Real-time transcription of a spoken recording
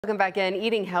Welcome back in.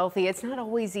 Eating healthy, it's not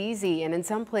always easy, and in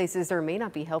some places there may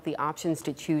not be healthy options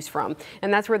to choose from.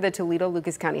 And that's where the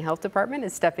Toledo-Lucas County Health Department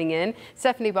is stepping in.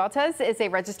 Stephanie Baltes is a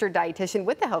registered dietitian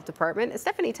with the health department.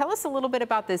 Stephanie, tell us a little bit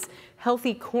about this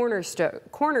healthy corner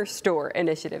store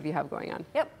initiative you have going on.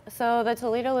 Yep. So the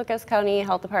Toledo-Lucas County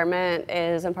Health Department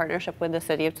is in partnership with the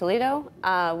City of Toledo.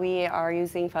 We are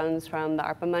using funds from the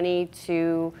ARPA money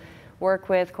to work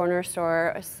with corner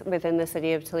stores within the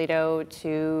City of Toledo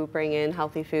to bring in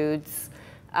healthy foods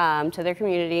to their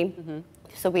community.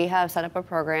 So we have set up a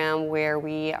program where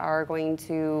we are going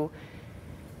to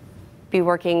be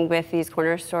working with these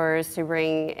corner stores to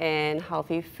bring in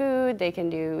healthy food. We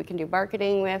can do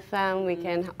marketing with them. We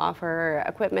can offer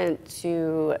equipment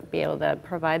to be able to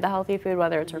provide the healthy food,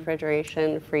 whether it's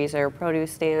refrigeration, freezer,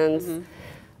 produce stands.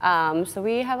 So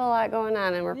we have a lot going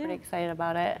on, and we're pretty excited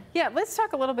about it. Yeah, let's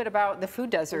talk a little bit about the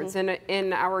food deserts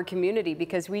in our community,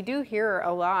 because we do hear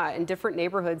a lot in different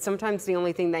neighborhoods. Sometimes the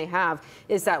only thing they have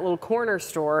is that little corner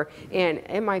store, and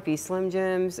it might be Slim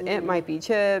Jims, it might be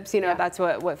chips, you know, that's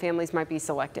what families might be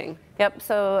selecting. Yep,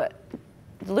 so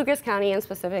Lucas County, and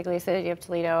specifically City of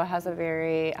Toledo, has a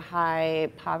very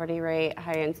high poverty rate,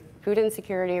 high food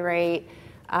insecurity rate.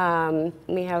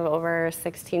 We have over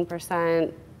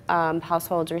 16%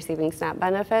 households receiving SNAP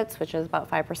benefits, which is about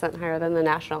 5% higher than the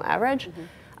national average.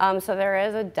 So there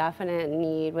is a definite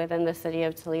need within the City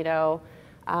of Toledo.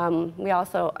 We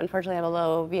also unfortunately have a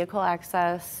low vehicle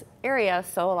access area,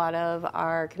 so a lot of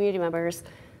our community members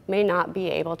may not be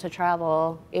able to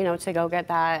travel, you know, to go get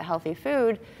that healthy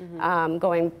food.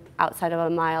 Going outside of a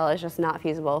mile is just not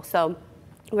feasible. So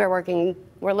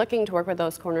we're looking to work with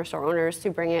those corner store owners to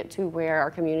bring it to where our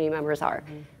community members are.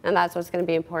 And that's what's going to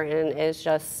be important, is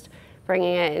just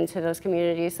bringing it into those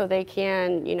communities so they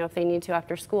can, you know, if they need to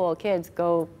after school, kids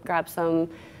go grab some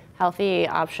healthy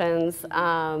options,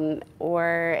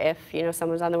 or if, you know,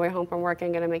 someone's on the way home from work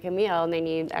and going to make a meal and they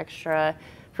need extra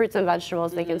fruits and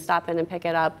vegetables, they can stop in and pick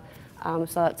it up. So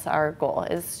that's our goal,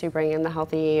 is to bring in the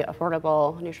healthy,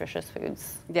 affordable, nutritious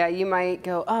foods. Yeah, you might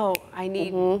go, oh, I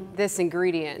need this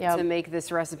ingredient to make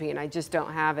this recipe, and I just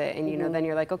don't have it. And, you know, then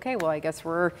you're like, okay, well, I guess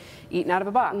we're eating out of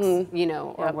a box, you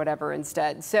know, or whatever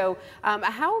instead. So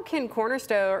how can corner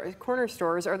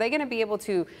stores, are they going to be able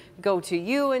to go to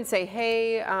you and say,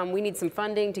 hey, we need some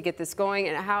funding to get this going?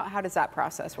 And how does that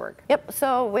process work? Yep,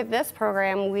 so with this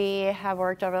program, we have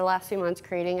worked over the last few months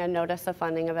creating a notice of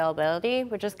funding availability,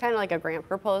 which is kind of like a grant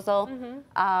proposal.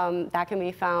 That can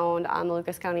be found on the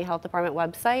Lucas County Health Department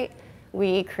website.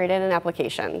 We created an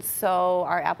application. So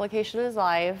our application is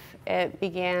live. It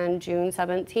began June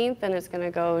 17th and it's going to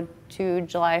go to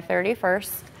July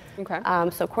 31st. Okay.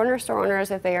 So corner store owners,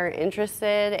 if they are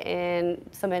interested in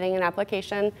submitting an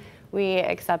application, we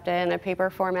accept it in a paper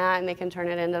format and they can turn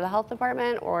it into the health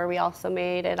department, or we also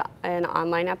made it an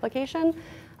online application.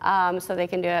 So they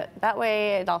can do it that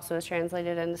way. It also is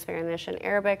translated into Spanish and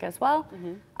Arabic as well.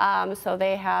 So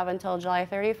they have until July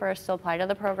 31st to apply to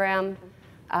the program.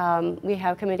 We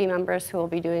have committee members who will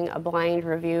be doing a blind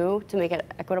review to make it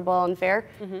equitable and fair.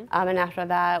 And after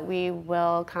that, we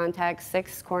will contact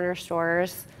 6 corner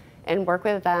stores and work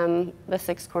with them. The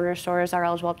 6 corner stores are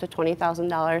eligible up to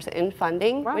 $20,000 in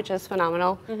funding, which is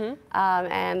phenomenal.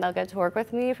 And they'll get to work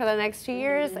with me for the next 2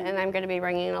 years. And I'm going to be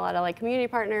bringing in a lot of like community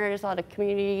partners, a lot of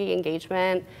community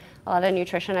engagement, a lot of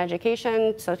nutrition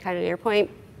education. So kind of to your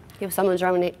point, if someone's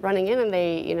running in and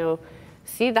they, you know,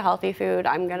 see the healthy food,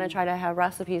 I'm going to try to have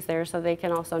recipes there so they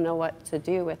can also know what to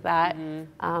do with that. You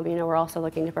know, we're also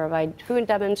looking to provide food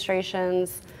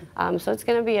demonstrations. So it's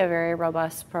going to be a very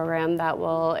robust program that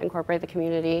will incorporate the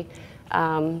community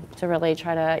to really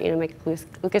try to, you know, make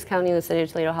Lucas County and the City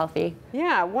of Toledo healthy.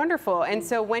 Yeah, wonderful. And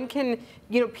so when can,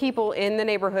 you know, people in the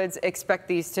neighborhoods expect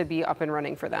these to be up and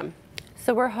running for them?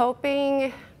 So we're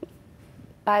hoping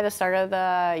by the start of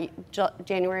the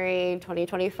January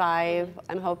 2025,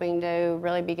 I'm hoping to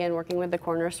really begin working with the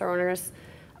corner store owners.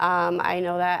 I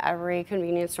know that every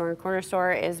convenience store and corner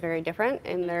store is very different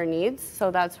in their needs,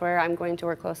 so that's where I'm going to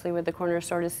work closely with the corner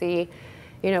store to see,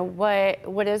 you know,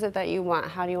 what is it that you want?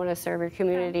 How do you want to serve your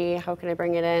community? How can I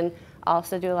bring it in? I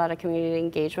also do a lot of community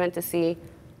engagement to see,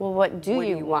 well, what do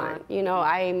you want? You know,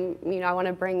 I want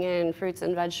to bring in fruits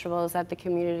and vegetables that the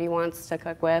community wants to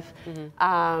cook with,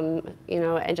 you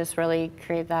know, and just really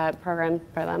create that program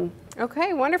for them.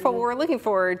 Okay, wonderful. Well, we're looking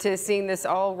forward to seeing this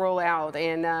all roll out,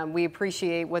 and we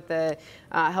appreciate what the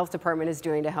health department is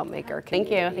doing to help make our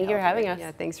community Thank you. Thank you for having us.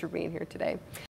 Yeah, thanks for being here today.